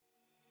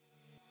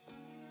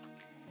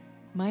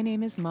My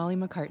name is Molly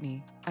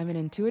McCartney. I'm an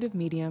intuitive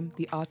medium,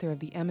 the author of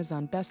the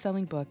Amazon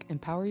best-selling book,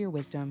 Empower Your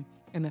Wisdom,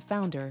 and the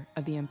founder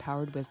of the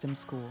Empowered Wisdom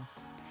School.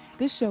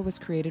 This show was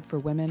created for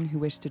women who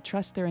wish to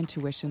trust their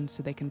intuition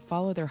so they can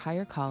follow their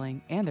higher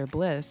calling and their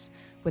bliss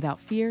without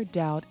fear,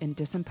 doubt, and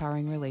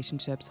disempowering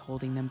relationships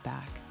holding them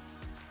back.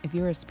 If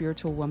you're a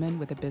spiritual woman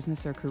with a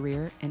business or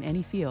career in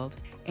any field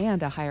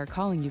and a higher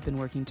calling you've been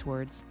working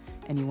towards,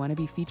 and you want to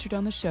be featured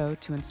on the show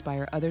to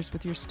inspire others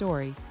with your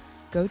story,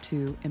 go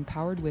to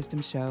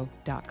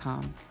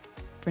empoweredwisdomshow.com.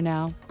 For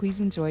now,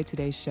 please enjoy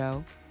today's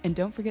show, and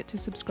don't forget to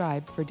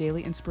subscribe for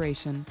daily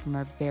inspiration from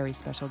our very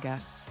special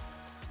guests.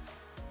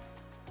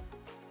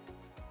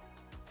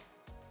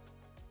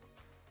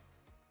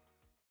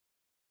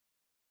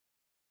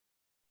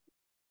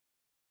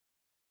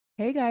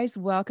 Hey guys,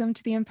 welcome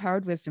to the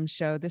Empowered Wisdom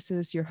Show. This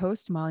is your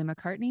host, Molly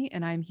McCartney,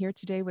 and I'm here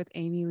today with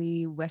Amy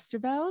Lee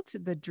Westervelt,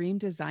 the Dream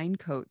Design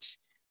Coach.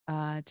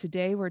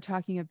 Today, we're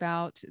talking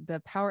about the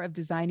power of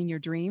designing your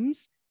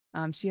dreams.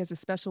 She has a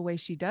special way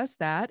she does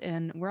that.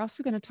 And we're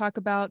also going to talk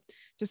about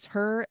just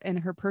her and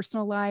her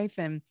personal life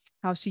and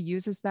how she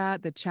uses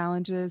that, the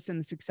challenges and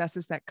the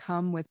successes that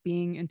come with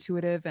being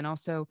intuitive and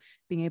also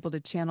being able to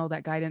channel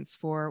that guidance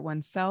for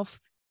oneself.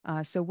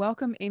 So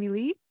welcome, Amy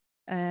Lee.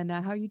 And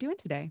how are you doing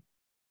today?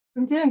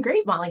 I'm doing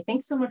great, Molly.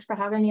 Thanks so much for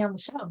having me on the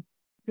show.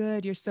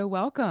 Good. You're so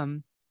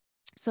welcome.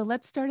 So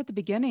let's start at the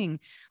beginning.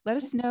 Let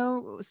us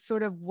know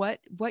sort of what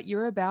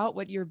you're about,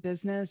 what your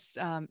business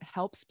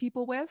helps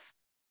people with,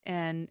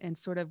 and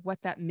sort of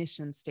what that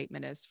mission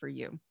statement is for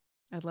you.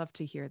 I'd love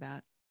to hear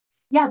that.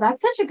 Yeah,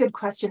 that's such a good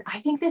question.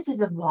 I think this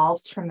has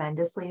evolved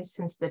tremendously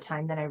since the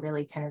time that I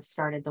really kind of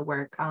started the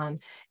work. It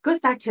goes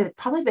back to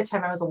probably the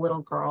time I was a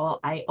little girl.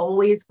 I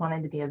always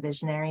wanted to be a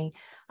visionary.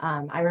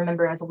 I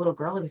remember as a little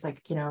girl, it was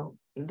like,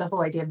 the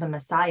whole idea of the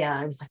Messiah.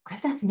 I was like, what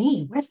if that's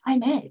me? What if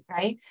I'm it?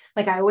 Right?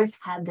 Like I always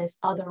had this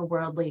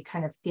otherworldly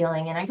kind of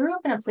feeling. And I grew up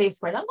in a place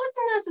where that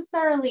wasn't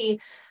necessarily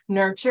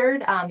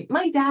nurtured.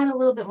 My dad a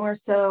little bit more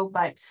so,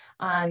 but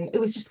it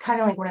was just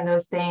kind of like one of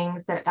those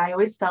things that I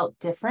always felt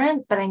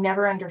different, but I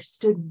never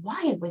understood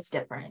why it was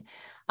different.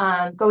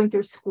 Going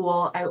through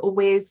school, I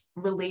always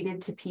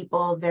related to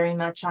people very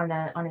much on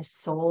a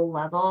soul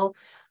level.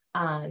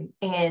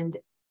 And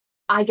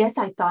I guess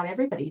I thought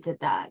everybody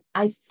did that.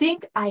 I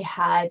think I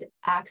had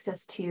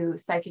access to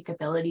psychic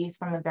abilities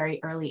from a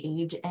very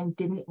early age and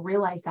didn't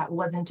realize that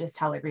wasn't just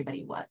how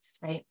everybody was,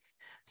 right?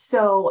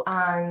 So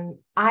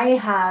I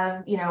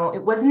have,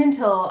 it wasn't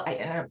until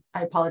I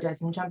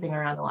apologize, I'm jumping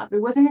around a lot, but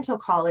it wasn't until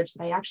college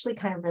that I actually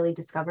kind of really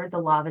discovered the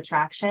law of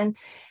attraction.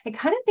 I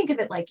kind of think of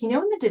it like, in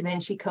the Da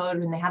Vinci Code,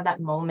 when they have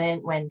that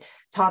moment when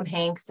Tom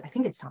Hanks, I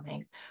think it's Tom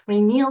Hanks, when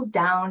he kneels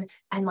down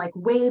and like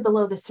way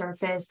below the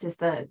surface is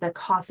the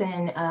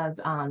coffin of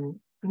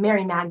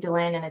Mary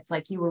Magdalene. And it's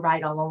like, you were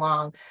right all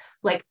along.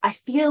 Like, I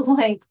feel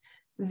like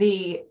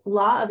the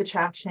law of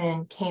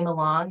attraction came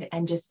along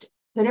and just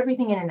put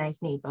everything in a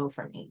nice neat bow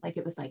for me. Like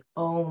it was like,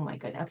 oh my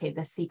goodness, okay,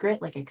 The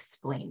Secret like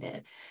explained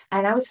it.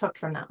 And I was hooked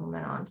from that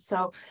moment on.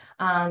 So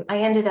I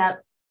ended up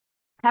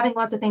having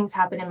lots of things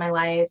happen in my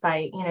life.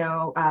 I,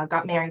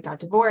 got married, got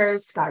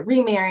divorced, got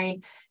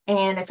remarried.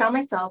 And I found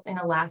myself in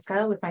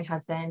Alaska with my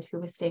husband who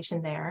was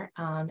stationed there.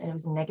 And it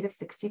was negative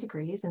 60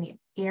 degrees and the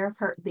air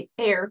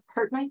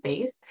hurt my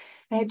face.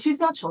 And I had two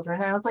small children.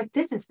 And I was like,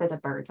 this is for the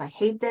birds. I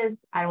hate this.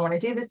 I don't want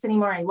to do this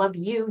anymore. I love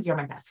you. You're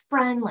my best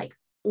friend. Like,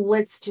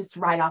 let's just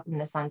ride off in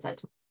the sunset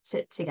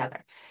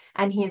together.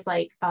 And he's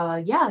like,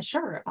 yeah,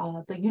 sure.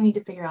 But you need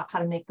to figure out how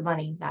to make the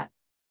money that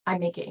I'm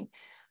making.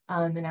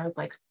 And I was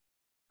like,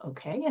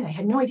 okay. And I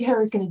had no idea I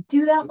was going to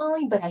do that,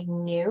 Molly, but I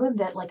knew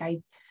that like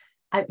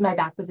my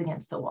back was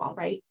against the wall.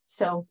 Right.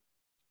 So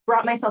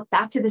brought myself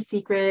back to The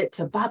Secret,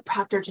 to Bob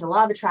Proctor, to the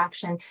law of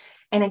attraction.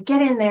 And I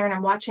get in there and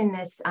I'm watching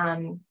this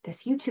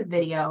YouTube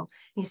video.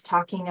 He's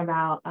talking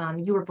about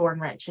you were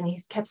born rich. And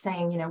he kept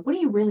saying, what do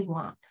you really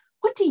want?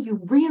 What do you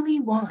really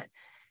want?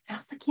 And I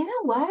was like, you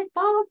know what,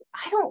 Bob?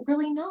 I don't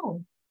really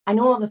know. I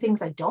know all the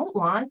things I don't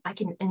want. I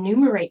can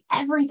enumerate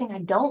everything I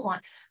don't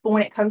want. But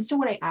when it comes to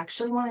what I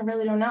actually want, I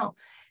really don't know.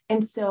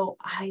 And so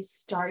I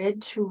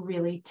started to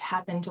really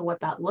tap into what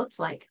that looked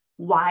like,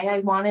 why I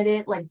wanted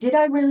it. Like, did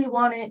I really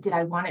want it? Did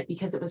I want it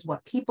because it was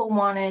what people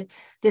wanted?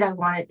 Did I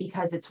want it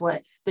because it's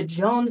what the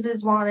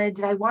Joneses wanted?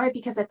 Did I want it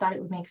because I thought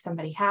it would make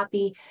somebody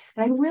happy?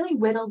 And I really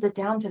whittled it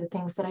down to the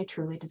things that I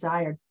truly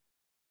desired.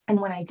 And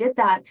when I did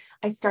that,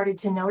 I started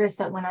to notice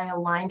that when I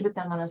aligned with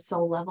them on a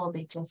soul level,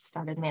 they just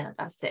started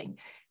manifesting.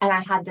 And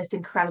I had this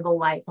incredible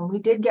life. And we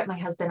did get my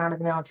husband out of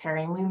the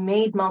military and we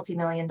made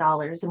multi-million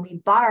dollars and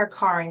we bought our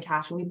car in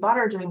cash and we bought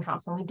our dream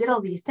house and we did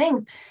all these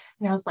things.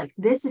 And I was like,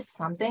 this is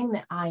something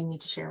that I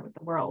need to share with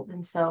the world.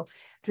 And so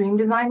Dream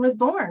Design was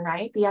born,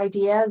 right? The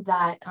idea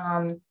that,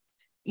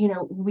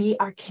 we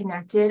are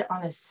connected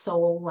on a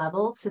soul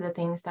level to the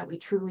things that we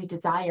truly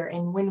desire.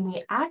 And when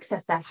we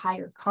access that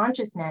higher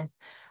consciousness,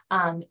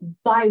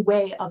 by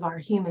way of our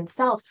human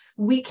self,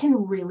 we can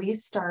really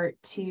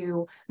start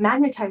to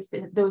magnetize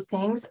those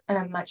things in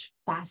a much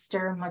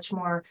faster, much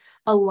more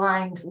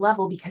aligned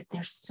level, because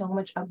there's so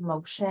much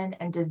emotion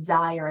and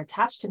desire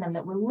attached to them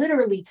that we're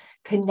literally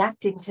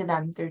connecting to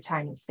them through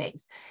time and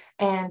space.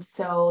 And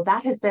so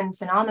that has been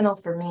phenomenal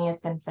for me.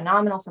 It's been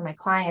phenomenal for my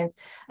clients.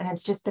 And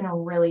it's just been a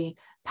really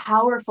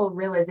powerful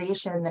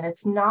realization that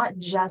it's not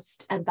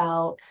just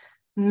about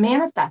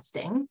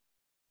manifesting,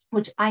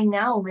 which I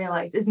now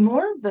realize is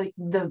more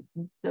the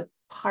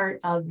part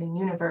of the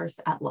universe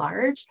at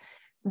large.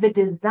 The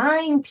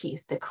design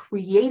piece, the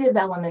creative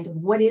element of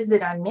what is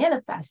it I'm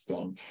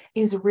manifesting,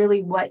 is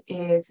really what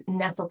is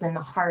nestled in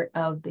the heart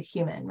of the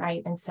human,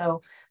 right? And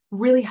so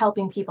really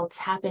helping people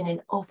tap in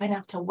and open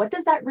up to what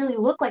does that really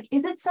look like?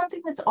 Is it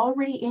something that's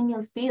already in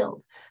your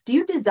field? Do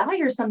you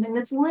desire something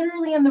that's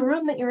literally in the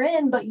room that you're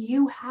in, but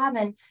you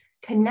haven't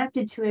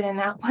connected to it in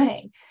that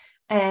way?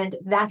 And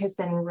that has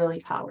been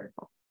really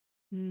powerful.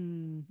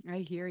 I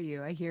hear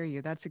you. I hear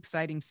you. That's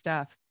exciting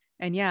stuff.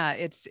 And yeah,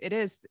 it's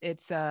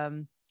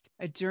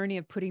a journey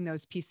of putting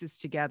those pieces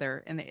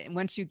together. And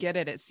once you get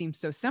it, it seems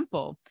so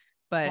simple,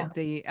 Yeah. but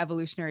the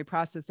evolutionary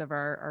process of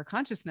our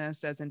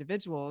consciousness as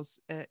individuals,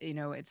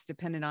 it's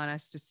dependent on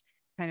us just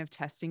kind of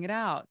testing it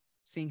out,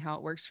 seeing how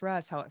it works for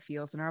us, how it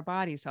feels in our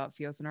bodies, how it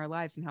feels in our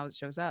lives, and how it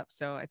shows up.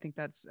 So I think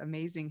that's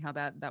amazing how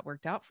that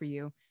worked out for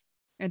you.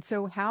 And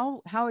so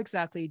how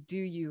exactly do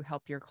you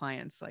help your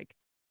clients? Like,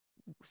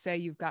 say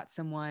you've got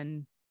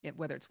someone,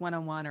 whether it's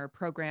one-on-one or a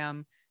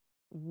program,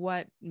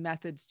 what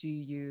methods do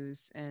you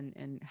use,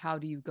 and how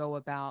do you go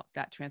about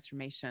that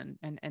transformation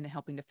and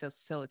helping to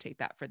facilitate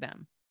that for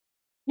them?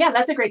 Yeah,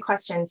 that's a great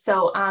question.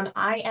 So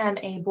I am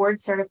a board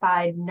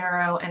certified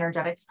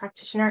neuroenergetics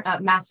practitioner,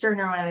 master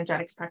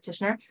neuroenergetics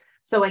practitioner.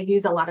 So I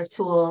use a lot of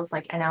tools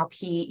like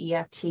NLP,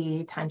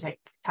 EFT,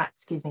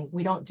 excuse me.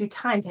 We don't do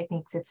time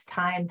techniques. It's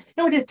time.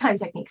 No, it is time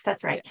techniques.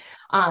 That's right.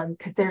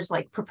 Because there's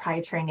like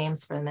proprietary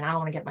names for them, and I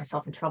don't want to get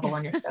myself in trouble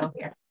on your show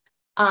here.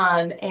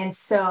 And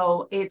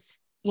so it's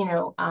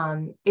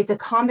a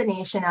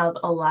combination of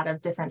a lot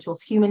of different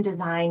tools. Human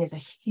design is a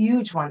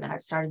huge one that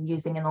I've started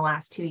using in the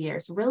last 2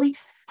 years, really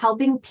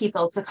helping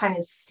people to kind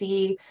of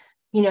see,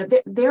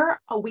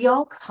 we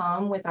all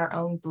come with our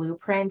own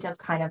blueprint of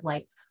kind of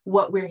like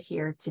what we're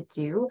here to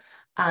do.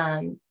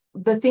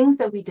 The things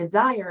that we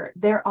desire,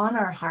 they're on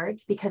our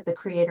hearts because the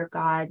creator,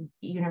 God,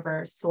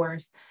 universe,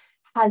 source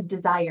has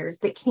desires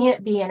that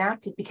can't be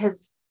enacted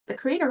because the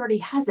creator already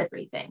has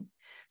everything.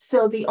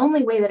 So the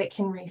only way that it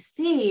can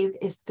receive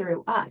is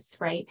through us,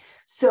 right?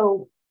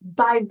 So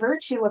by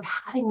virtue of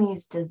having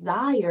these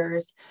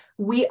desires,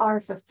 we are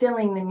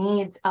fulfilling the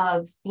needs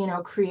of,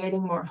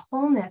 creating more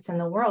wholeness in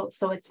the world.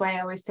 So it's why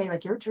I always say,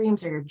 like, your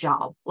dreams are your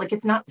job. Like,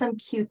 it's not some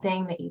cute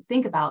thing that you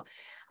think about.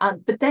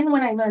 But then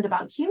when I learned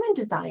about human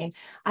design,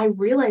 I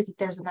realized that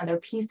there's another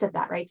piece of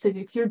that, right? So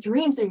if your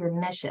dreams are your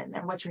mission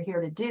and what you're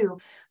here to do,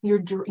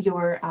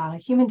 your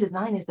human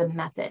design is the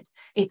method.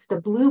 It's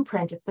the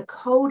blueprint. It's the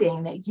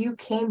coding that you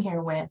came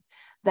here with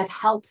that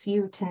helps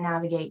you to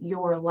navigate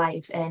your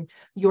life and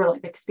your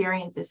life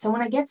experiences. So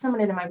when I get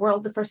someone into my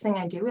world, the first thing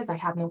I do is I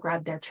have them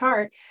grab their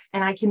chart,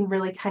 and I can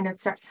really kind of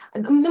start.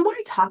 The more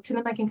I talk to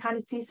them, I can kind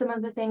of see some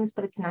of the things,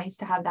 but it's nice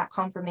to have that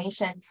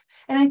confirmation.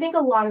 And I think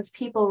a lot of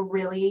people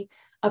really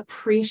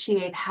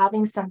appreciate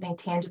having something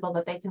tangible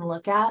that they can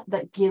look at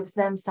that gives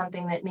them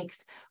something that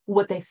makes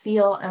what they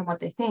feel and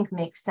what they think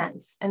makes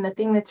sense. And the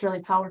thing that's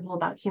really powerful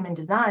about human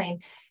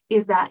design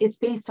is that it's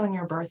based on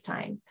your birth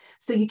time.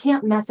 So you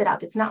can't mess it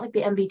up. It's not like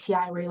the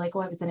MBTI where you're like,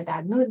 oh, I was in a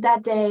bad mood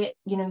that day.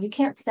 You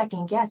can't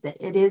second guess it.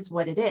 It is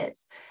what it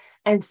is.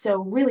 And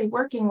so really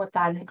working with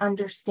that and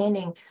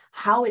understanding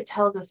how it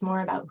tells us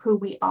more about who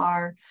we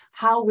are,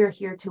 how we're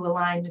here to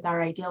align with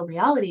our ideal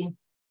reality,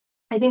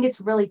 I think it's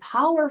really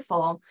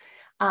powerful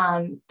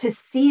to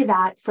see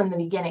that from the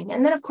beginning.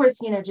 And then, of course,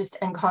 just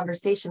in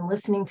conversation,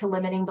 listening to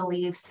limiting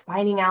beliefs,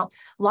 finding out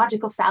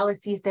logical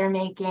fallacies they're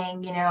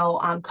making,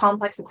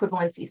 complex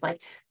equivalencies,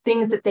 like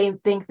things that they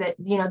think that,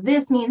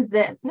 this means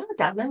this. No, it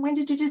doesn't. When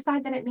did you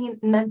decide that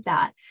it meant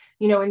that?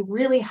 And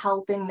really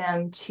helping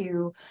them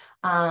to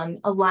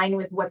align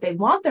with what they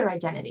want their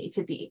identity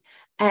to be.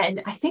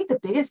 And I think the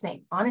biggest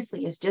thing,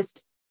 honestly, is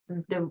just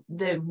the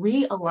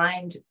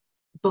realigned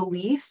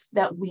belief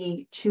that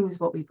we choose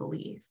what we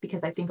believe,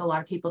 because I think a lot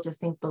of people just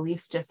think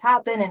beliefs just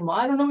happen and, well,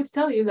 I don't know what to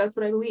tell you, that's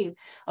what I believe.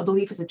 A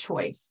belief is a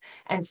choice.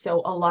 And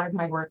so a lot of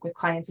my work with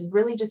clients is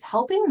really just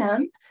helping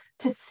them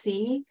to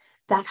see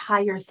that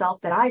higher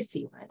self that I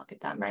see when I look at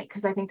them, right?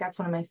 Because I think that's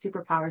one of my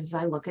superpowers is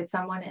I look at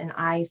someone and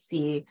I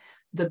see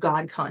the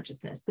God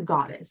consciousness, the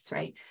goddess,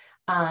 right?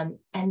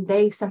 And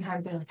they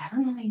sometimes they're like, I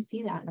don't know how you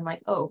see that. And I'm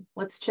like, oh,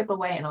 let's chip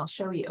away and I'll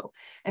show you.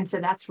 And so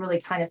that's really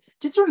kind of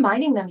just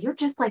reminding them, you're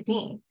just like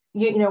me.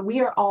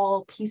 We are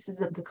all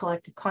pieces of the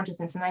collective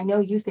consciousness. And I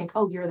know you think,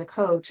 oh, you're the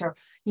coach, or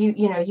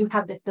you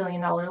have this $1 billion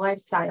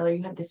lifestyle, or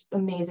you have this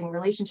amazing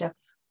relationship.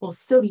 Well,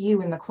 so do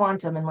you in the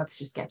quantum, and let's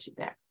just get you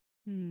there.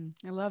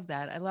 I love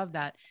that. I love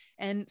that.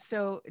 And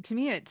so to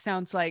me, it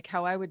sounds like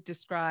how I would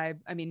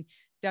describe, I mean,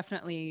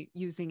 definitely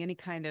using any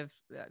kind of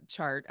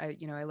chart.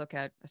 I look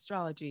at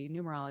astrology,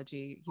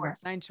 numerology, human Sure.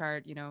 design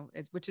chart,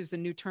 which is a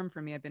new term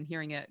for me. I've been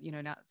hearing it,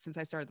 now since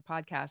I started the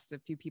podcast, a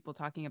few people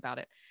talking about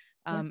it.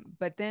 Yeah.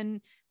 But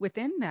then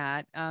within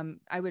that,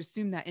 I would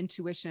assume that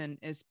intuition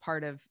is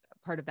part of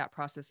that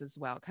process as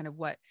well. Kind of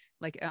what,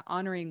 like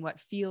honoring what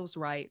feels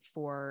right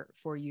for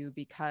you,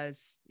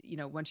 because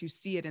once you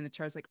see it in the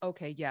charts, like,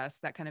 okay, yes,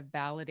 that kind of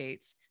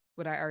validates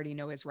what I already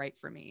know is right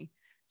for me.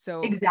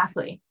 So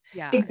Exactly.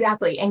 yeah.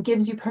 Exactly. And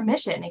gives you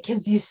permission. It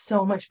gives you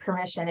so much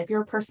permission. If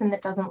you're a person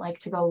that doesn't like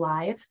to go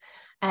live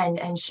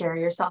and share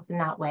yourself in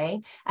that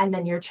way, and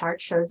then your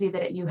chart shows you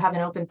that you have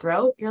an open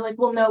throat, you're like,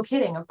 well, no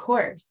kidding, of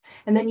course.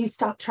 And then you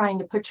stop trying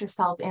to put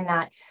yourself in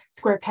that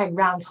square peg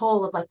round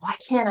hole of like, why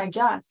can't I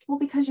just? Well,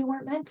 because you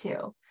weren't meant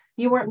to.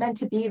 You weren't meant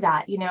to be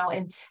that,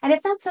 and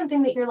if that's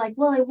something that you're like,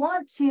 well, I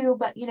want to,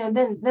 but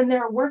then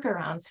there are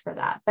workarounds for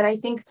that. But I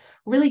think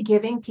really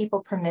giving people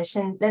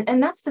permission,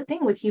 and that's the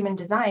thing with human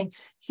design.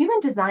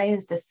 Human design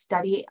is the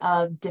study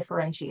of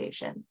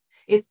differentiation.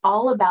 It's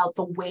all about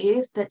the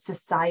ways that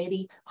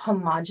society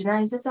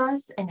homogenizes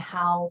us and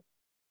how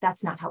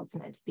that's not how it's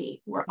meant to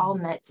be. We're all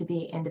Mhm. meant to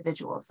be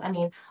individuals. I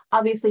mean,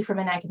 obviously, from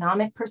an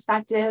economic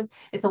perspective,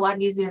 it's a lot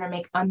easier to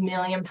make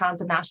 1,000,000 pounds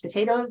of mashed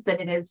potatoes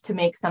than it is to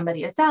make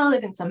somebody a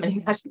salad and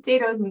somebody mashed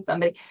potatoes and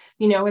somebody,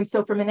 and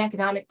so from an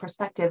economic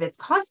perspective, it's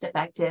cost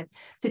effective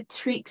to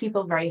treat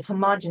people very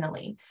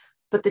homogenely.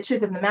 But the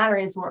truth of the matter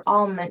is, we're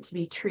all meant to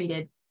be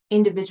treated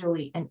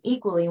individually and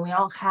equally. And we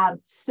all have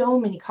so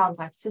many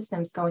complex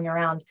systems going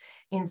around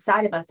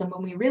inside of us. And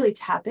when we really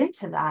tap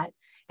into that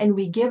and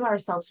we give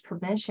ourselves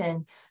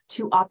permission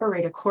to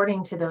operate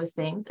according to those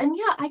things, and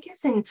yeah, I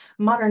guess in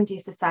modern day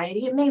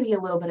society, it may be a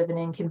little bit of an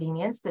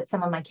inconvenience that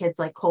some of my kids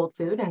like cold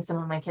food and some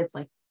of my kids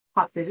like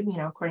hot food,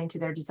 according to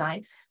their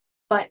design.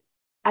 But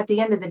at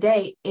the end of the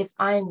day, if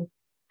I'm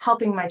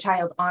helping my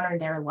child honor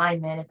their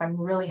alignment, if I'm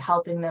really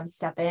helping them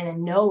step in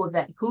and know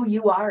that who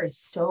you are is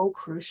so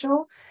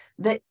crucial,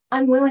 that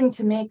I'm willing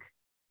to make,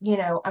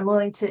 I'm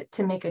willing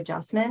to make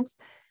adjustments.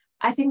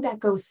 I think that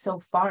goes so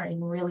far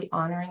in really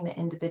honoring the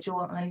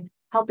individual and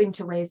helping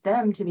to raise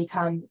them to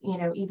become,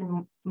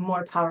 even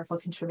more powerful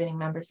contributing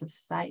members of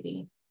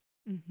society.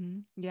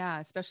 Yeah,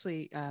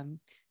 especially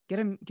get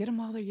them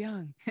while they're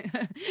young,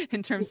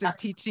 in terms Yeah. of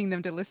teaching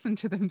them to listen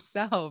to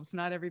themselves,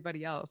 not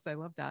everybody else. I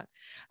love that.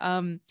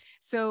 Um,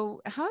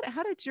 so how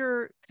did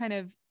your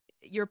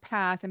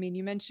path? I mean,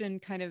 you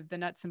mentioned kind of the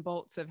nuts and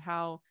bolts of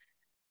how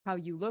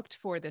you looked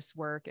for this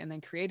work and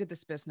then created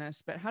this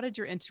business, but how did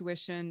your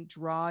intuition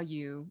draw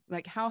you?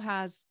 Like, how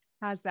has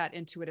that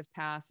intuitive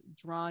path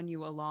drawn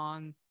you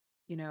along,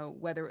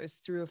 whether it was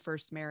through a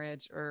first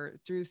marriage or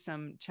through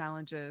some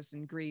challenges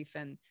and grief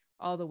and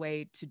all the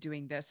way to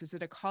doing this? Is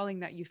it a calling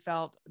that you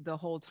felt the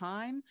whole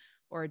time,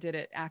 or did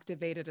it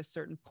activate at a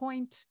certain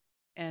point?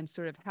 And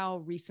sort of how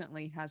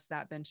recently has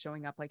that been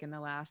showing up, like in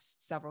the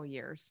last several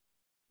years?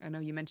 I know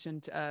you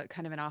mentioned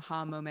kind of an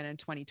aha moment in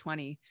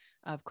 2020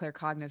 of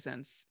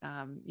claircognizance.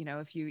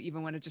 If you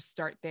even want to just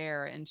start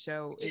there and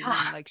show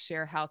Yeah. and like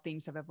share how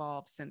things have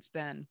evolved since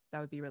then,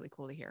 that would be really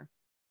cool to hear.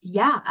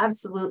 Yeah,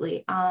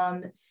 absolutely.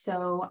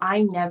 So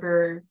I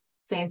never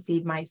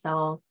fancied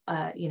myself,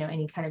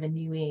 any kind of a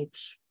new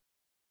age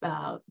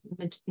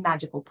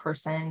magical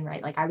person,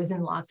 right? Like I was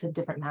in lots of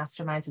different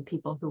masterminds of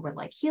people who were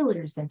like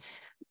healers and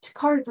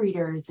card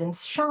readers and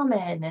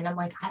shaman. And I'm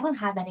like, I don't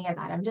have any of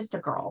that. I'm just a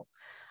girl.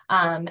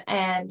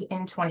 And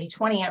in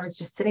 2020, I was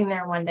just sitting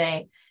there one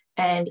day,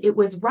 and it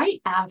was right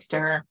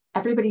after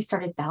everybody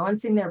started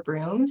balancing their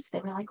brooms. They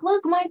were like,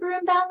 look, my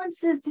broom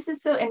balances. This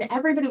is so, and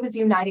everybody was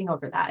uniting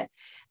over that.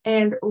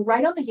 And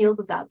right on the heels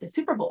of that, the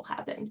Super Bowl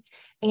happened.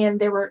 And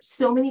there were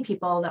so many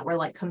people that were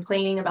like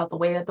complaining about the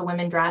way that the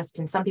women dressed.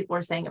 And some people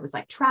were saying it was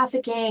like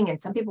trafficking. And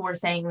some people were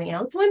saying,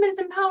 it's women's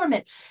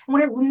empowerment. And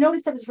what I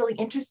noticed that was really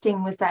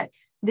interesting was that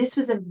this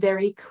was a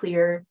very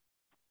clear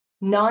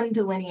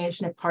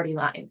non-delineation of party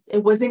lines.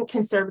 It wasn't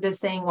conservatives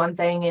saying one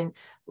thing and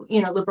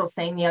liberals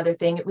saying the other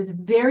thing. It was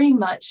very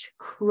much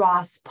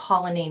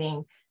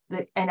cross-pollinating.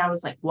 And I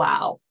was like,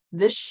 wow,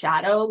 this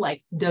shadow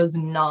like does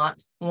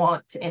not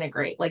want to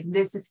integrate. Like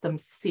this is some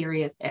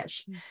serious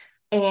ish.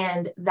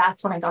 And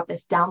that's when I got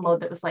this download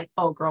that was like,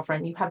 oh,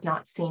 girlfriend, you have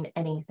not seen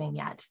anything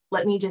yet.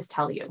 Let me just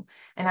tell you.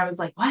 And I was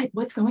like, what?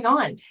 What's going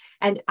on?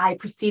 And I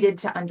proceeded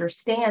to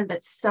understand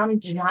that some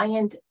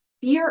giant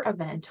fear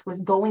event was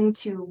going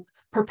to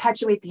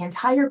perpetuate the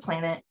entire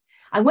planet.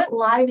 I went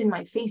live in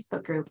my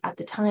Facebook group at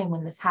the time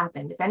when this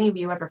happened. If any of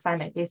you ever find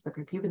my Facebook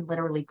group, you can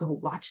literally go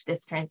watch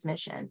this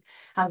transmission.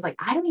 I was like,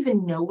 I don't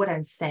even know what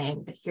I'm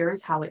saying, but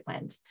here's how it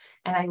went.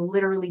 And I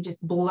literally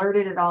just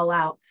blurted it all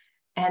out.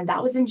 And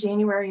that was in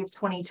January of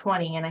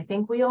 2020. And I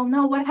think we all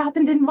know what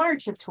happened in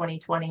March of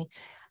 2020.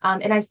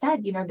 And I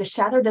said, the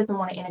shadow doesn't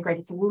want to integrate.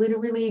 It's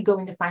literally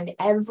going to find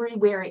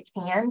everywhere it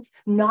can,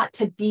 not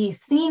to be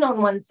seen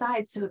on one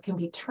side so it can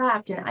be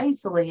trapped and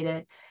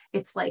isolated.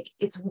 It's like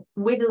it's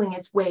wiggling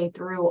its way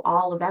through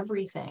all of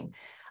everything.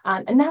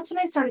 And that's when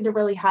I started to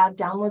really have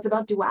downloads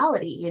about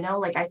duality.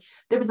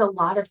 There was a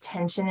lot of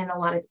tension and a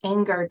lot of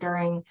anger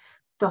during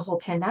the whole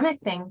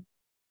pandemic thing,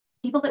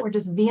 people that were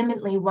just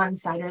vehemently one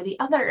side or the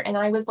other. And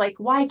I was like,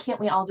 why can't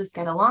we all just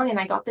get along? And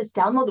I got this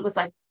download that was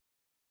like,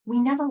 we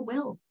never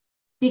will.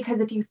 Because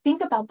if you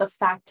think about the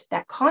fact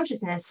that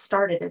consciousness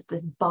started as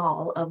this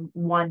ball of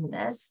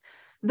oneness,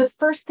 the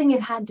first thing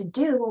it had to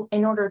do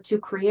in order to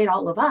create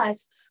all of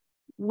us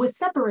was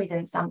separate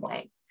in some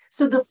way.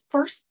 So the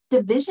first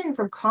division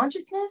from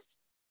consciousness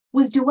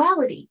was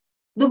duality.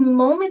 The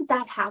moment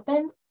that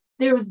happened,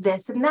 there was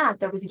this and that.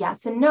 There was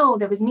yes and no.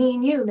 There was me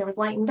and you. There was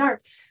light and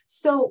dark.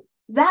 So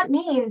that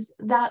means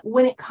that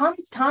when it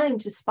comes time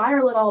to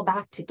spiral it all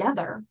back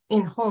together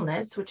in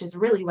wholeness, which is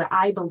really what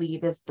I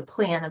believe is the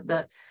plan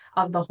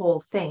of the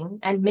whole thing,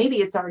 and maybe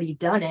it's already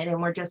done it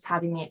and we're just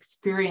having the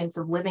experience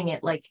of living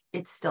it like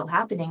it's still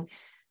happening,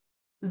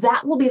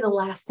 that will be the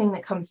last thing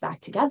that comes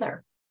back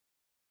together.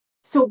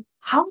 So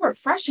how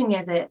refreshing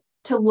is it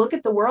to look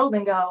at the world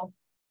and go,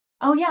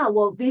 oh yeah,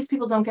 well, these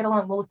people don't get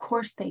along. Well, of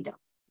course they don't,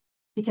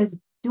 because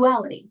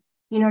duality,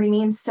 you know what I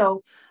mean?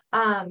 So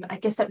I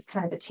guess that was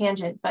kind of a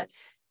tangent, but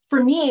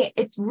for me,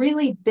 it's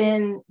really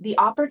been the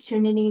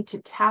opportunity to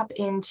tap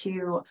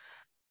into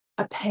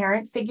a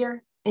parent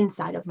figure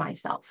inside of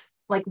myself.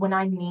 Like when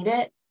I need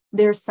it,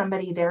 there's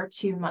somebody there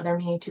to mother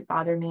me, to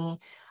father me,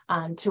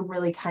 to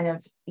really kind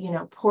of,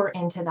 pour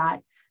into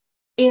that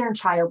inner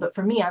child. But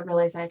for me, I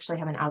realized I actually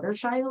have an outer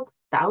child.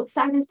 The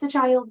outside is the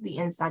child, the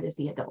inside is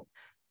the adult.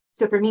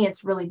 So for me,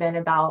 it's really been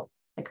about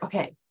like,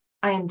 okay,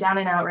 I am down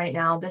and out right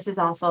now. This is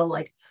awful.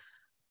 Like,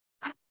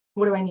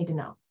 what do I need to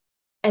know?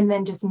 And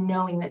then just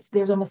knowing that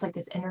there's almost like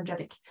this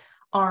energetic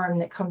arm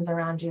that comes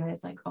around you and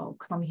is like, oh,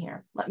 come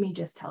here. Let me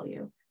just tell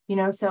you,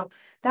 so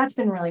that's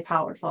been really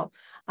powerful.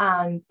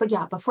 But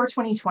yeah, before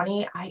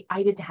 2020,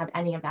 I didn't have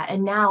any of that.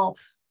 And now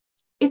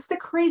it's the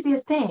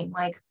craziest thing.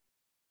 Like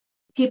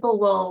people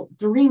will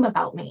dream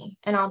about me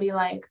and I'll be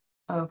like,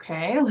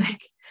 okay,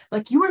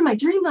 like you were in my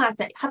dream last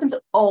night. It happens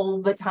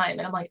all the time.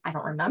 And I'm like, I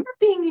don't remember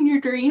being in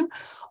your dream.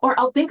 Or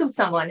I'll think of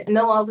someone and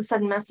they'll all of a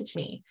sudden message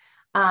me.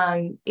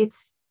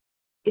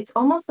 It's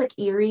almost like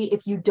eerie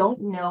if you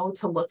don't know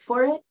to look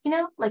for it,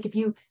 like if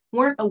you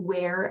weren't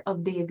aware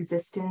of the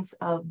existence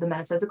of the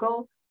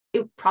metaphysical,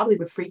 it probably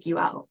would freak you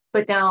out.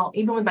 But now,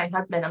 even with my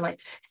husband, I'm like,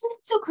 isn't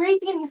it so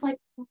crazy? And he's like,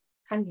 I'm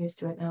kind of used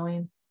to it now.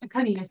 I'm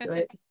kind of used to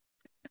it.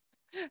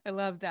 I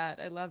love that.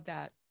 I love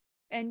that.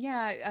 And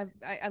yeah,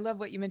 I love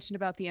what you mentioned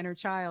about the inner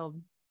child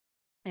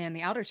and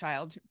the outer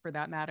child for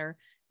that matter,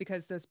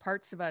 because those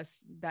parts of us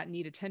that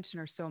need attention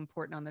are so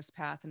important on this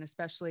path. And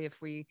especially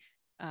if we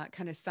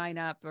kind of sign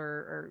up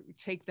or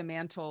take the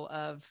mantle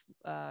of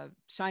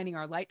shining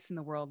our lights in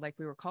the world like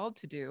we were called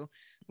to do,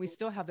 we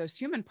still have those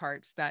human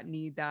parts that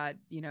need that,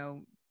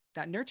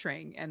 that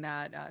nurturing and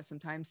that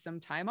sometimes some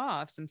time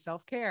off, some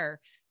self-care.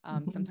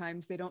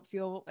 Sometimes they don't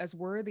feel as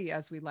worthy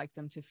as we'd like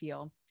them to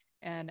feel.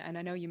 And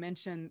I know you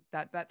mentioned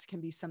that can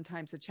be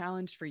sometimes a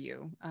challenge for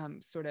you,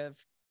 sort of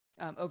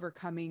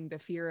overcoming the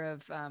fear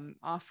of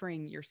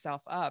offering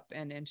yourself up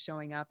and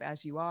showing up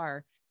as you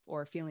are,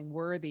 or feeling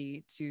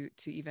worthy to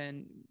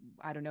even,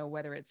 I don't know,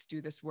 whether it's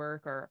do this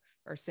work or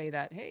say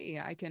that,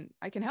 hey, I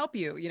can help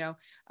you,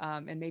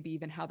 and maybe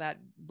even how that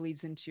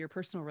bleeds into your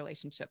personal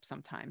relationship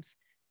sometimes.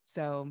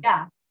 So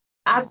yeah.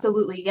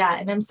 Absolutely. Yeah.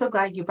 And I'm so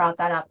glad you brought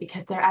that up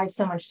because I have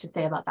so much to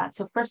say about that.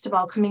 So first of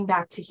all, coming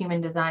back to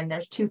human design,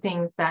 there's two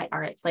things that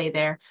are at play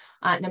there.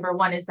 Number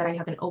one is that I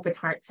have an open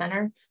heart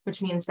center,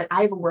 which means that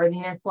I have a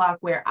worthiness block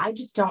where I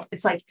just don't,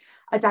 it's like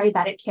a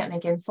diabetic can't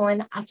make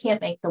insulin. I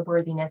can't make the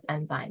worthiness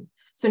enzyme.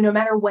 So no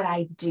matter what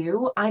I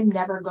do, I'm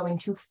never going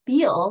to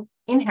feel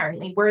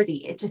inherently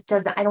worthy. It just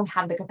doesn't, I don't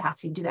have the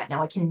capacity to do that.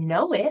 Now I can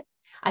know it.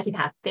 I can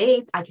have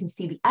faith. I can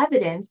see the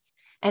evidence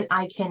and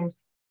I can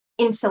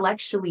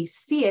intellectually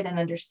see it and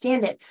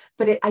understand it,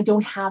 but I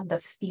don't have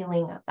the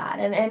feeling of that.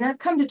 And I've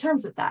come to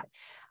terms with that.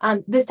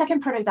 The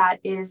second part of that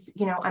is,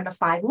 I'm a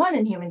 5/1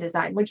 in human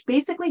design, which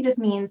basically just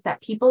means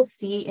that people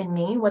see in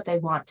me what they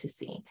want to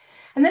see.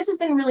 And this has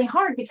been really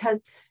hard because,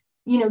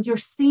 you're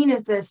seen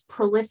as this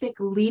prolific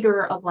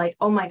leader of like,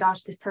 oh my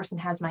gosh, this person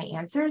has my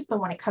answers. But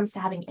when it comes to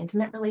having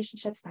intimate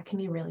relationships, that can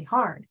be really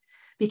hard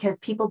because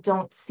people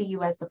don't see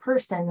you as the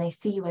person, they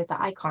see you as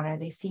the icon, or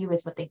they see you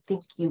as what they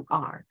think you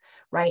are,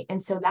 right?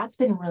 And so that's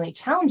been really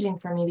challenging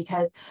for me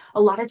because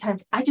a lot of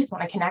times I just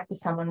want to connect with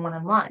someone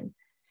one-on-one.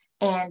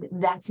 And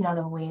that's not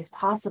always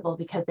possible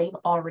because they've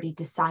already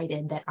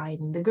decided that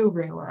I'm the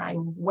guru or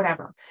I'm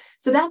whatever.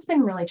 So that's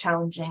been really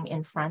challenging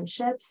in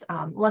friendships.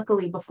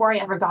 Luckily, before I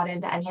ever got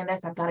into any of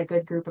this, I've got a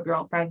good group of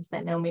girlfriends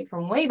that know me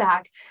from way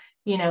back,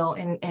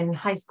 in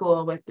high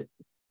school with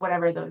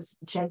whatever those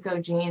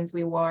Jenko jeans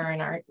we wore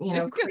and our,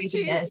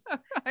 craziness.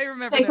 I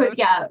remember those.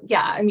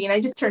 Yeah. I mean,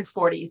 I just turned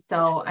 40,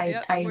 so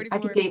Yep, I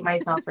could date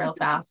myself real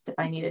fast if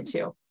I needed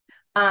to.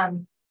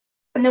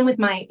 And then with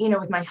my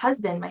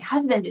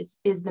husband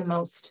is the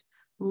most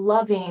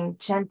loving,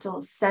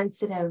 gentle,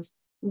 sensitive,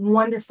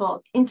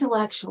 wonderful,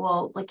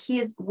 intellectual. Like he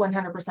is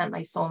 100%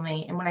 my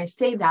soulmate. And when I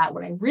say that,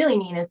 what I really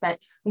mean is that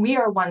we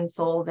are one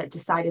soul that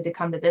decided to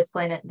come to this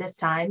planet this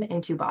time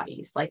in two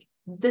bodies. Like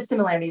the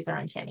similarities are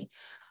uncanny.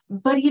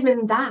 But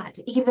even that,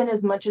 even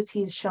as much as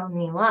he's shown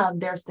me love,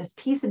 there's this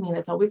piece of me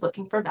that's always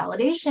looking for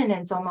validation.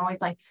 And so I'm always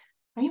like,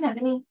 are you mad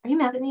at me? Are you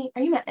mad at me?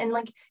 Are you mad? And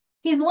like,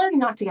 he's learned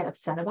not to get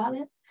upset about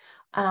it.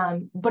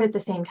 But at the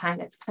same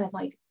time, it's kind of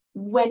like,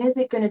 when is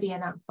it going to be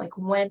enough? Like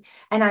when,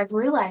 and I've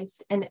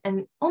realized, and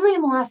only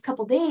in the last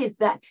couple of days,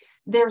 that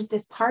there's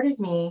this part of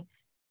me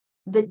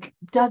that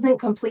doesn't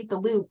complete the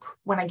loop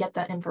when I get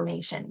that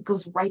information. It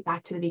goes right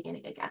back to the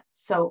beginning again.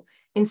 So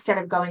instead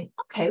of going,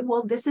 okay,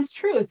 well, this is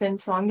truth,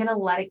 and so I'm going to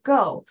let it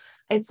go,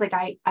 it's like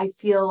I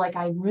feel like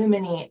I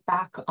ruminate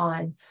back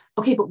on,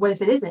 okay, but what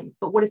if it isn't?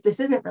 But what if this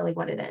isn't really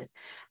what it is?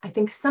 I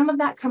think some of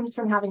that comes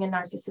from having a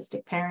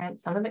narcissistic parent.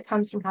 Some of it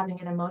comes from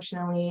having an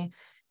emotionally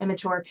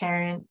immature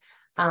parent.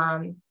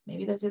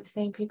 Maybe those are the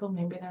same people.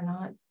 Maybe they're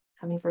not.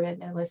 Heaven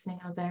forbid, they're listening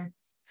out there.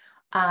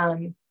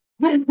 Um,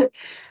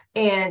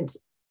 and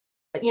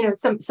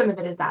some of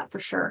it is that for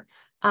sure.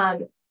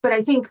 But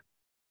I think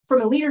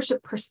from a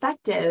leadership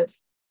perspective,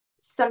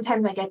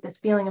 sometimes I get this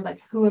feeling of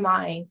like, who am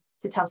I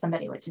to tell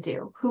somebody what to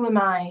do? Who am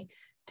I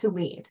to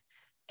lead?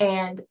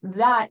 And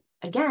that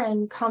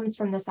again comes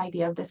from this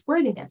idea of this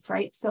worthiness,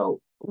 right?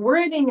 So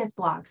worthiness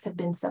blocks have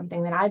been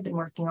something that I've been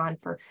working on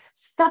for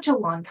such a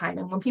long time.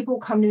 And when people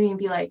come to me and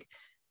be like,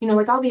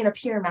 like I'll be in a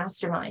peer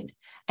mastermind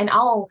and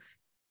I'll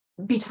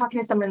be talking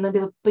to someone and they'll be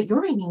like, but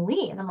you're Amy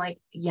Lee. And I'm like,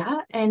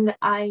 yeah. And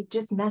I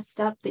just messed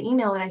up the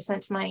email that I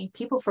sent to my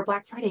people for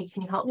Black Friday.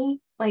 Can you help me?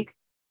 Like,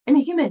 I'm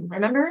a human,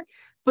 remember?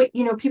 But,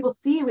 people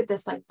see with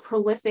this like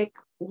prolific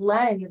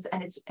lens,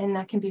 and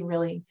that can be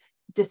really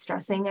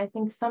distressing, I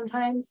think,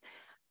 sometimes,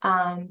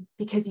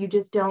 because you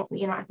just don't,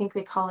 I think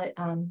they call it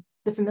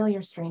the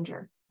familiar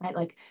stranger, right?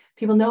 Like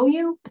people know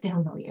you, but they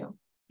don't know you.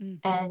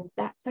 Mm-hmm. And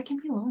that can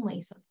be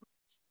lonely sometimes.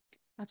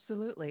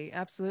 Absolutely.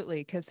 Absolutely.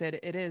 Because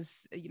it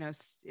is,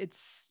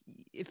 it's,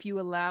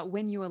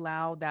 when you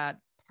allow that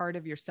part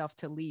of yourself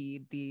to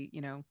lead, the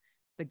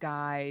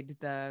guide,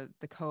 the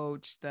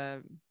coach,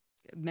 the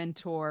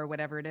mentor,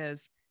 whatever it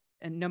is,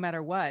 and no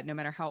matter what, no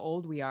matter how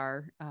old we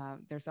are,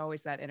 there's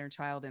always that inner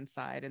child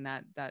inside, and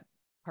that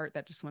part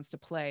that just wants to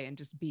play and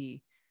just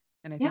be.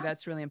 And I think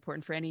that's really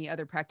important for any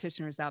other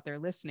practitioners out there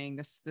listening.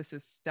 This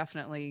is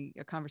definitely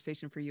a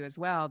conversation for you as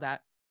well,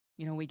 that,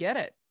 we get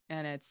it.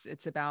 And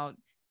it's about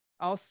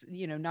also,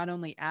 not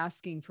only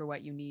asking for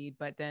what you need,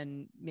 but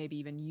then maybe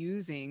even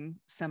using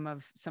some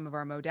of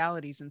our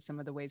modalities and some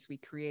of the ways we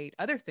create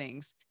other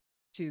things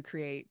to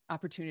create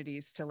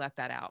opportunities to let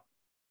that out,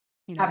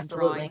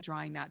 Absolutely. and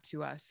drawing that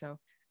to us. So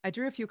I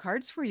drew a few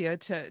cards for you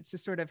to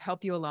sort of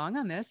help you along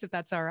on this, if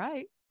that's all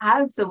right.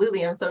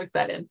 Absolutely. I'm so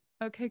excited.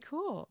 Okay,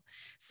 cool.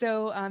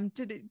 So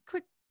did a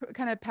quick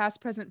kind of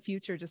past, present,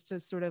 future, just to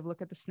sort of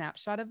look at the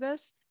snapshot of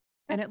this.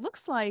 And it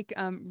looks like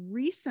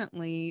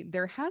recently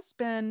there has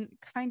been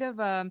kind of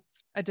a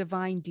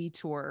divine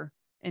detour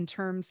in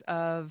terms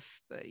of,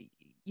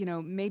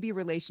 maybe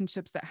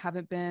relationships that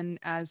haven't been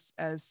as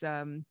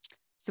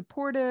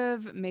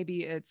supportive.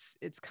 Maybe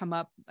it's come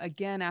up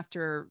again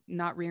after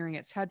not rearing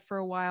its head for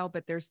a while,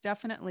 but there's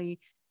definitely,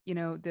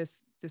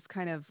 this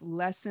kind of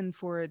lesson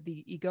for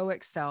the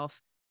egoic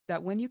self,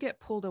 that when you get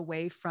pulled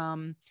away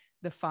from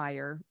the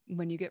fire,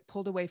 when you get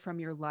pulled away from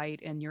your light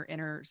and your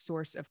inner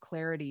source of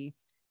clarity,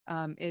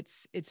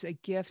 it's a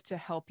gift to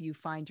help you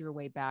find your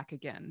way back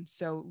again.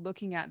 So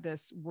looking at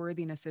this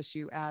worthiness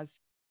issue as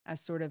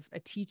sort of a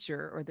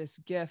teacher, or this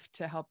gift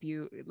to help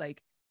you,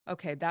 like,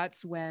 okay,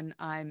 that's when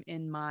I'm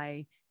in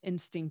my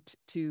instinct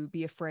to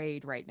be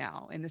afraid right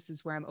now, and this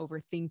is where I'm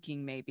overthinking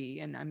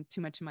maybe, and I'm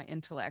too much in my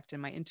intellect,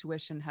 and my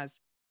intuition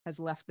has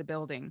left the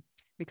building,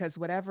 because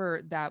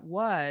whatever that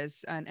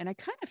was, and I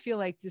kind of feel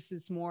like this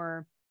is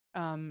more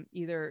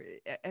either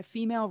a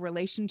female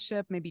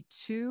relationship, maybe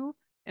two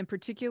in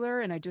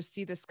particular. And I just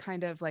see this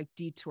kind of like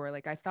detour.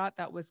 Like I thought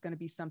that was going to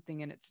be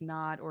something and it's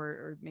not,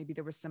 or maybe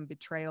there was some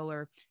betrayal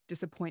or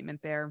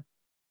disappointment there.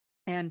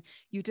 And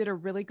you did a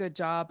really good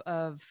job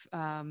of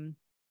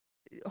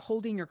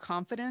holding your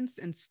confidence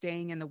and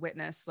staying in the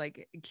witness,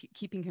 like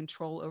keeping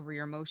control over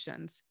your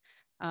emotions.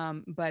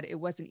 But it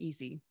wasn't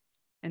easy.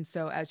 And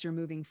so as you're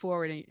moving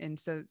forward, and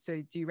so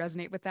do you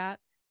resonate with that?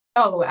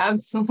 Oh,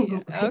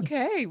 absolutely. Yeah.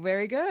 Okay,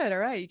 very good. All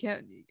right. You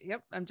can't,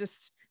 yep, I'm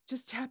just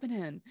tapping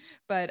in.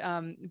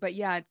 But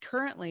yeah,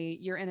 currently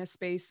you're in a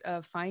space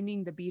of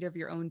finding the beat of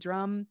your own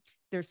drum.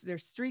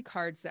 There's three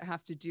cards that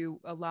have to do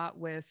a lot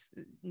with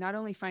not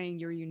only finding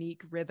your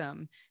unique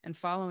rhythm and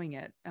following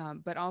it,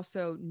 but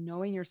also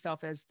knowing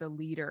yourself as the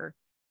leader,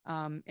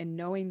 and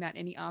knowing that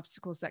any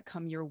obstacles that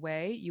come your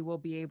way, you will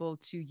be able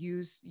to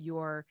use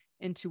your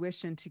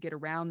intuition to get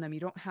around them.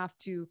 You don't have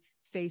to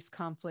face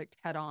conflict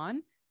head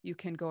on. You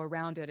can go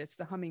around it. It's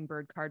the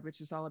hummingbird card, which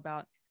is all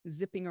about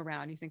zipping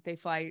around. You think they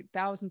fly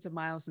thousands of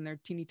miles in their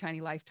teeny tiny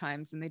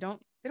lifetimes, and they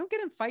don't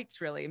get in fights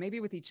really, maybe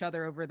with each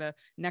other over the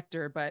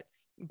nectar, but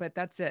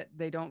that's it.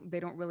 They don't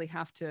really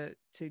have to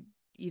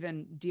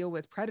even deal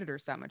with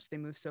predators that much. They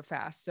move so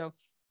fast. So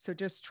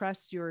just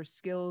trust your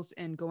skills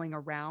in going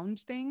around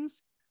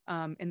things,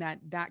 and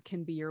that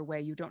can be your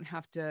way. You don't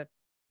have to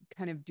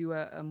kind of do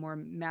a more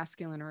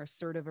masculine or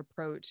assertive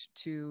approach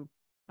to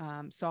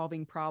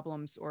solving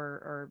problems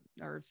or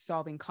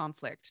solving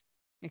conflict.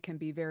 It can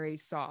be very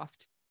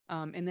soft.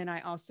 And then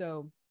I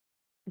also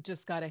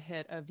just got a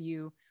hit of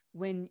you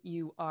when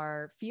you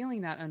are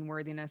feeling that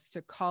unworthiness to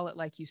call it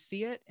like you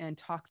see it and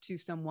talk to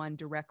someone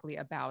directly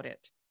about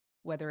it,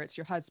 whether it's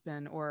your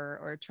husband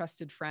or a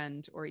trusted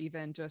friend, or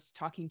even just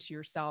talking to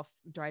yourself,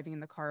 driving in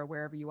the car or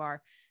wherever you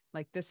are.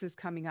 Like, this is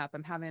coming up.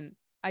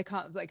 I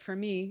call, like, for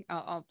me,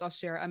 I'll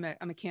share, I'm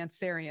a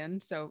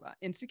Cancerian. So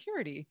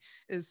insecurity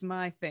is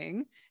my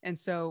thing. And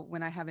so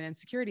when I have an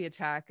insecurity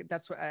attack,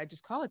 that's what I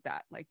just call it,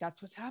 that, like,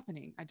 that's what's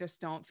happening. I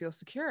just don't feel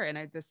secure. And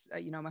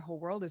my whole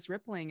world is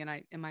rippling,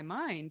 and in my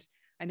mind,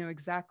 I know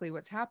exactly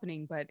what's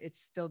happening, but it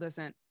still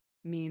doesn't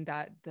mean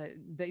that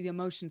the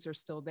emotions are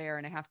still there.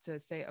 And I have to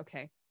say,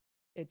 okay,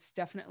 it's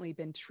definitely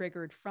been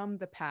triggered from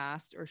the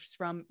past or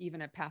from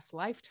even a past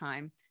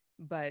lifetime,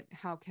 but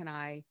how can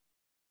I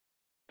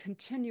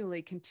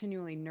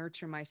continually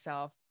nurture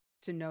myself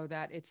to know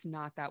that it's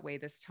not that way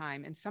this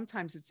time? And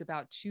sometimes it's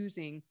about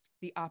choosing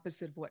the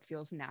opposite of what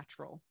feels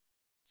natural.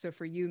 So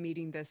for you,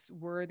 meeting this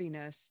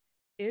worthiness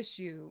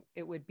issue,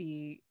 it would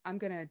be, I'm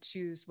going to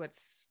choose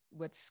what's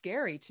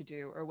scary to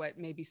do, or what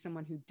maybe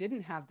someone who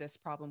didn't have this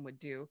problem would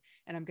do.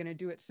 And I'm going to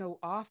do it so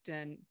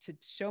often to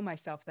show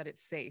myself that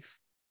it's safe,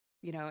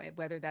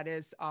 whether that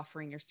is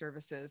offering your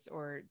services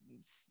or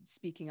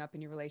speaking up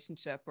in your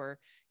relationship, or,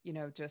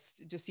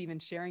 just even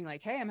sharing,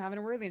 like, hey, I'm having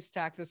a worthiness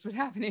attack. This was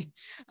happening.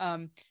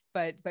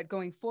 But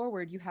going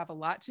forward, you have a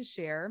lot to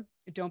share.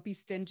 Don't be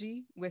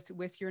stingy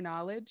with your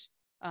knowledge.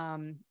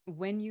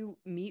 When you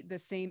meet the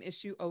same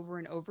issue over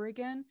and over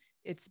again,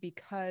 it's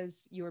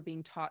because you're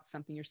being taught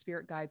something. Your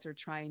spirit guides are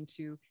trying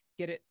to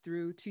get it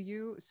through to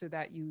you so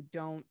that you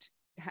don't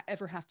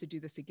ever have to do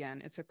this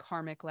again. It's a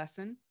karmic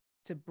lesson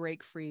to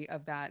break free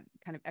of that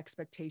kind of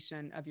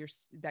expectation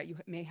that you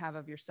may have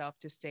of yourself,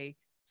 to stay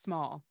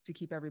small, to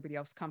keep everybody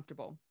else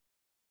comfortable.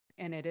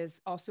 And it is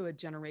also a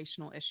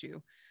generational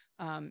issue.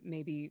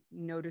 Maybe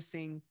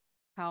noticing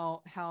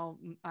how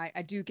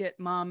I do get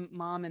mom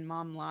and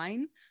mom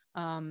line,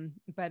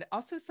 but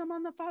also some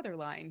on the father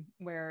line,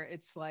 where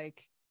it's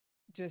like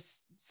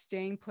just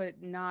staying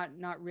put, not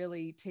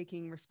really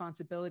taking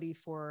responsibility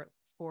for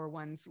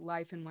one's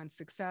life and one's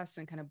success,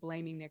 and kind of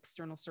blaming the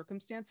external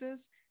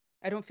circumstances.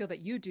 I don't feel that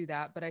you do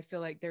that, but I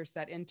feel like there's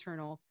that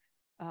internal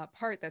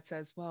part that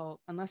says, well,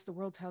 unless the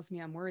world tells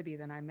me I'm worthy,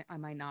 then I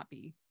might not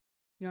be.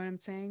 You know what I'm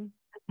saying?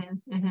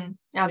 Mm-hmm. Mm-hmm. And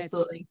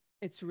Absolutely.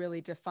 it's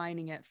really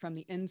defining it from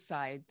the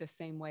inside, the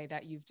same way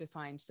that you've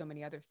defined so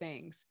many other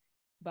things.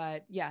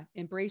 But yeah,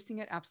 embracing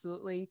it,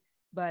 absolutely.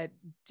 But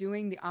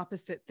doing the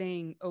opposite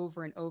thing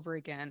over and over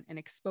again, and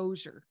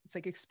exposure. It's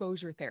like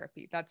exposure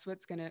therapy. That's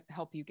what's going to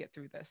help you get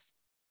through this,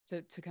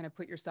 to kind of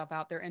put yourself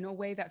out there in a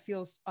way that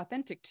feels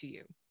authentic to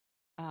you.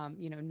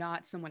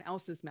 Not someone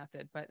else's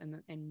method, but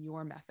in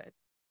your method.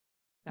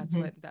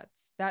 Mm-hmm.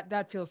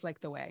 That feels like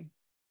the way.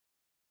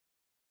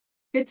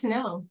 Good to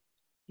know.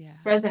 Yeah.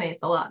 Resonates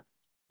a lot.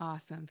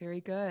 Awesome. Very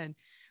good.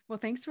 Well,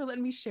 thanks for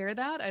letting me share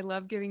that. I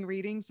love giving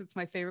readings. It's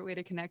my favorite way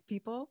to connect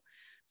people.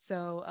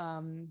 So,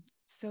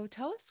 so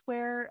tell us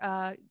where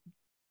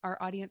our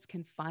audience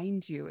can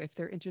find you if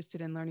they're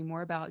interested in learning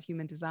more about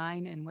human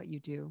design and what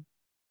you do.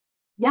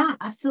 Yeah,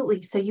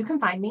 absolutely. So you can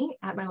find me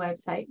at my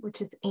website,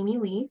 which is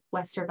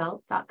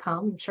amyleewestervelt.com.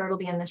 I'm sure it'll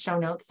be in the show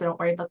notes, so don't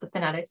worry about the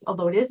phonetics,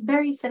 although it is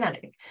very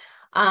phonetic.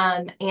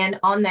 And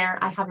on there,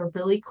 I have a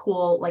really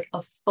cool, like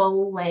a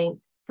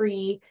full-length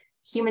free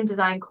human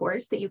design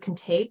course that you can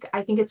take.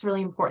 I think it's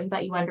really important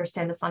that you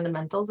understand the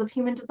fundamentals of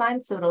human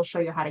design. So it'll show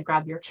you how to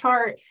grab your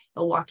chart.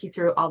 It'll walk you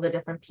through all the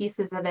different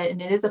pieces of it. And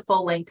it is a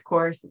full-length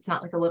course. It's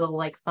not like a little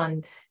like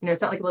fun,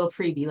 it's not like a little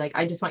freebie. Like,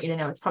 I just want you to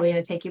know it's probably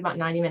going to take you about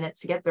 90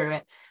 minutes to get through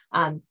it.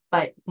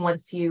 But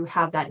once you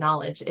have that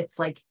knowledge, it's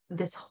like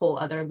this whole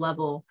other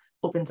level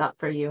opens up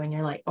for you, and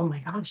you're like, oh my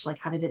gosh, like,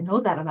 how did it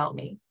know that about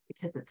me?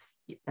 Because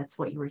that's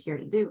what you were here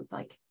to do.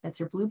 Like, that's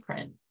your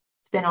blueprint.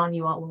 It's been on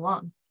you all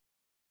along.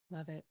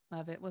 Love it.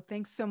 Love it. Well,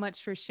 thanks so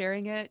much for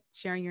sharing it,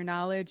 sharing your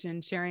knowledge,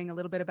 and sharing a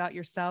little bit about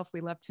yourself.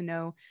 We love to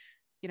know,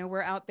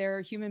 we're out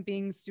there, human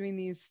beings doing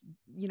these,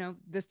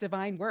 this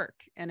divine work.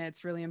 And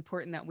it's really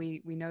important that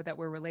we know that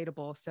we're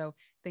relatable. So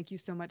thank you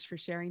so much for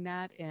sharing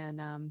that.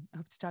 And I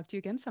hope to talk to you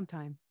again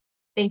sometime.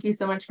 Thank you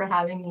so much for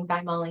having me.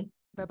 Bye, Molly.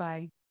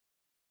 Bye-bye.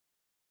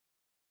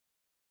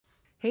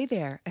 Hey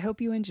there. I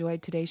hope you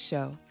enjoyed today's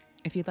show.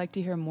 If you'd like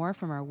to hear more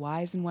from our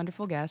wise and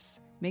wonderful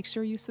guests, make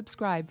sure you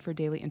subscribe for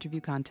daily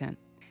interview content.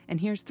 And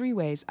here's 3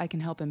 ways I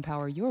can help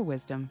empower your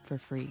wisdom for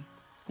free.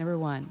 Number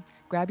 1,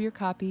 grab your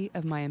copy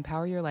of my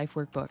Empower Your Life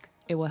workbook.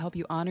 It will help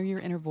you honor your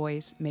inner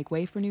voice, make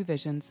way for new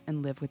visions,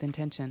 and live with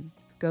intention.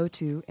 Go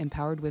to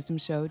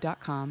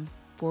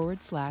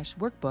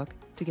empoweredwisdomshow.com/workbook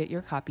to get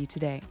your copy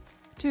today.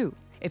 2,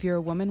 if you're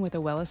a woman with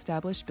a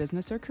well-established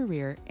business or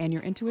career and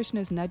your intuition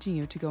is nudging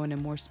you to go in a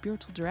more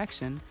spiritual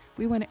direction,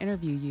 we want to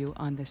interview you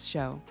on this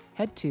show.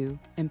 Head to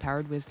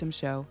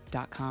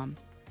empoweredwisdomshow.com.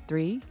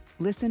 3,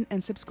 Listen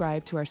and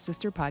subscribe to our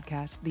sister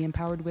podcast, The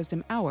Empowered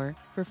Wisdom Hour,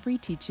 for free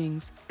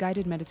teachings,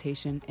 guided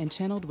meditation, and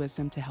channeled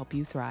wisdom to help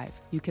you thrive.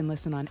 You can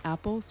listen on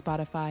Apple,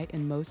 Spotify,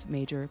 and most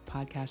major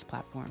podcast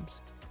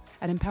platforms.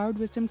 At Empowered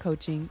Wisdom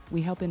Coaching,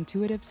 we help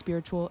intuitive,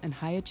 spiritual, and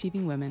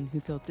high-achieving women who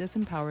feel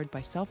disempowered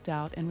by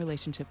self-doubt and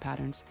relationship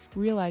patterns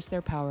realize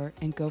their power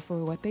and go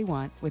for what they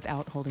want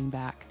without holding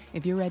back.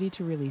 If you're ready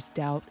to release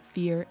doubt,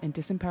 fear, and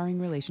disempowering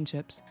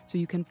relationships so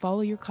you can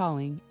follow your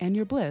calling and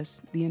your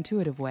bliss the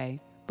intuitive way,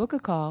 book a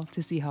call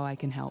to see how I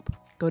can help.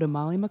 Go to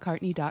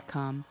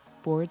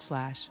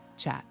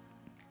mollymccartney.com/chat.